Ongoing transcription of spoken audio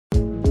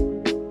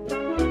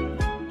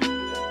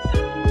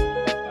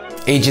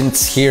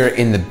agents here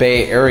in the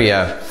Bay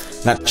Area.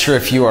 Not sure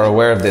if you are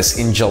aware of this.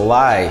 In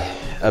July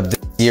of this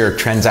year,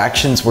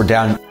 transactions were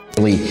down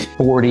nearly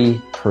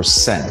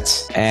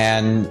 40%.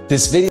 And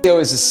this video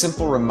is a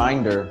simple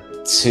reminder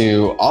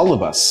to all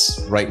of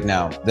us right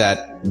now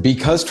that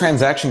because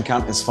transaction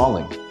count is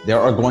falling, there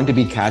are going to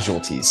be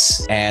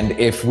casualties. And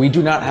if we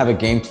do not have a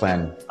game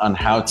plan on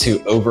how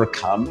to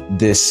overcome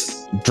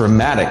this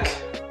dramatic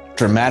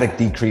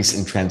decrease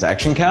in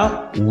transaction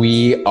count,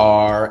 we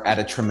are at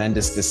a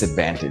tremendous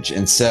disadvantage.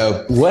 And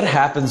so what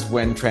happens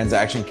when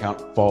transaction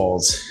count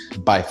falls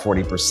by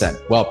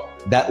 40%? Well,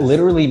 that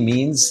literally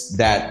means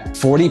that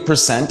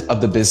 40%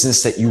 of the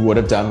business that you would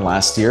have done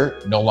last year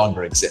no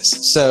longer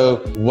exists. So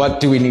what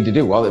do we need to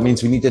do? Well, it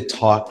means we need to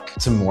talk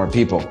to more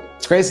people.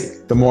 It's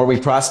crazy. The more we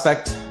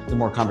prospect, the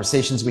more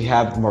conversations we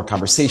have, the more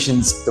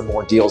conversations, the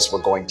more deals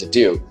we're going to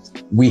do.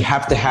 We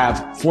have to have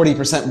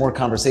 40% more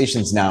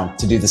conversations now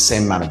to do the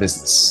same amount of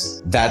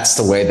business. That's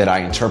the way that I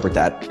interpret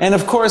that. And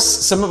of course,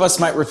 some of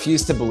us might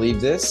refuse to believe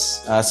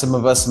this. Some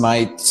of us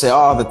might say,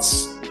 oh,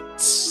 that's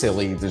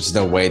silly. There's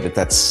no way that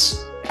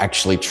that's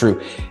actually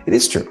true. It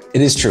is true.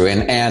 It is true.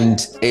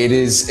 And it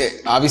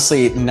is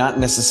obviously not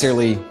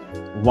necessarily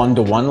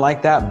one-to-one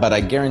like that, but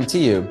I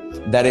guarantee you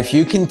that if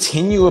you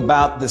continue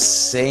about the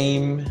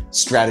same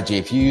strategy,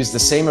 if you use the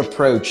same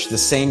approach, the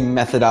same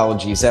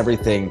methodologies,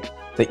 everything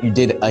that you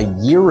did a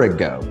year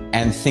ago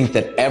and think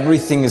that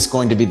everything is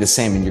going to be the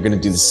same and you're going to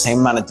do the same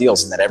amount of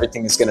deals and that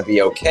everything is going to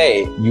be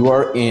okay, you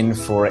are in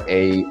for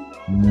a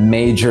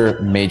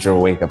major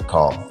wake-up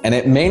call. And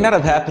it may not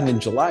have happened in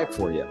July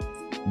for you,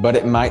 but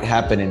it might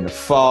happen in the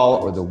fall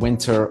or the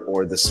winter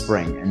or the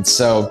spring. And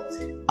so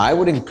I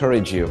would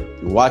encourage you,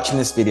 you're watching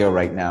this video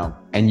right now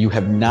and you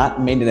have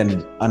not made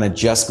an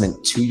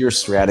adjustment to your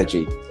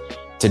strategy,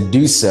 to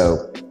do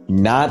so,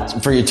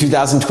 not for your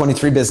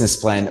 2023 business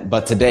plan,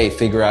 but today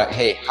figure out,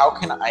 hey, how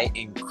can I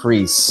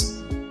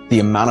increase the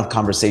amount of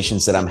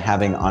conversations that I'm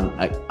having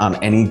on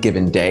any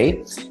given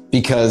day?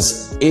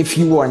 Because if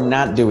you are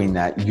not doing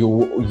that,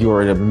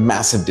 you're at a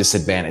massive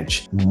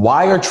disadvantage.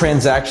 Why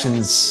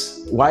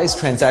is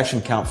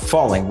transaction count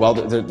falling? Well,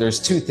 there's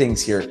two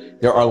things here.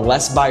 There are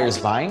less buyers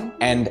buying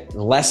and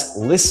less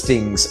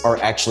listings are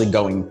actually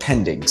going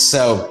pending.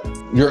 So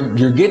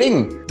you're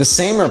getting the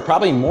same or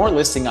probably more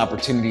listing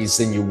opportunities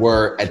than you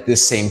were at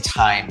this same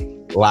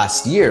time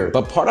last year.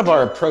 But part of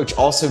our approach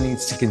also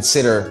needs to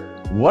consider,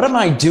 what am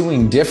I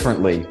doing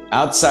differently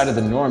outside of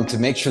the norm to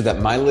make sure that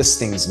my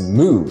listings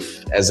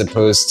move as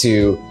opposed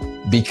to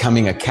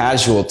becoming a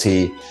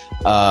casualty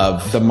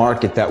of the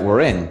market that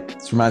we're in?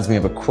 This reminds me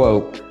of a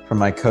quote from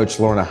my coach,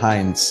 Lorna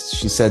Hines.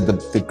 She said,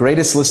 the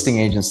greatest listing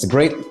agents, the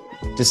great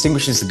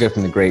distinguishes the good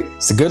from the great.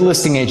 So the good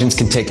listing agents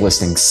can take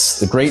listings.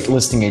 The great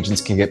listing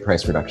agents can get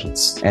price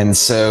reductions. And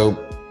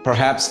so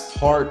perhaps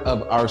part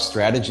of our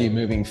strategy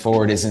moving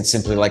forward isn't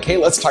simply like, hey,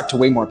 let's talk to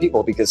way more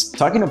people, because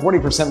talking to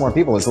 40% more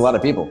people is a lot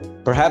of people.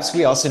 Perhaps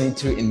we also need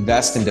to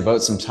invest and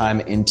devote some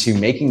time into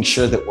making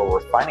sure that we're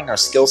refining our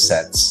skill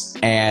sets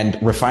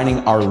and refining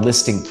our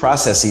listing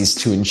processes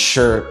to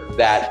ensure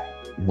that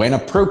when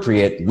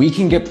appropriate, we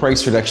can get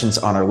price reductions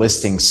on our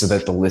listings so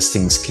that the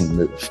listings can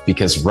move.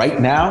 Because right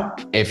now,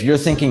 if you're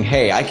thinking,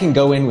 hey, I can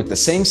go in with the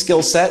same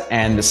skill set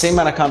and the same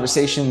amount of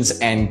conversations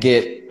and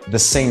get the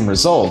same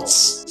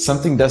results,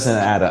 something doesn't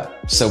add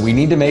up. So we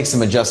need to make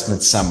some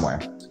adjustments somewhere.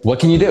 What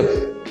can you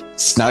do?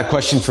 It's not a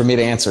question for me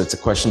to answer. It's a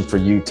question for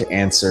you to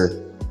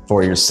answer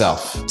for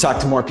yourself. Talk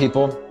to more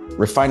people,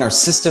 refine our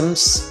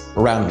systems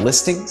around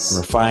listings,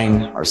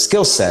 refine our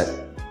skill set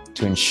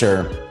to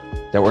ensure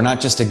that we're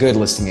not just a good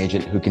listing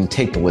agent who can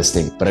take the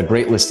listing, but a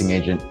great listing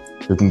agent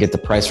who can get the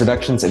price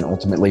reductions and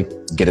ultimately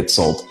get it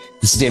sold.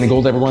 This is Danny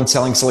Gould, everyone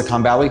selling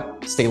Silicon Valley.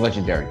 Stay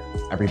legendary,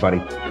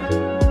 everybody.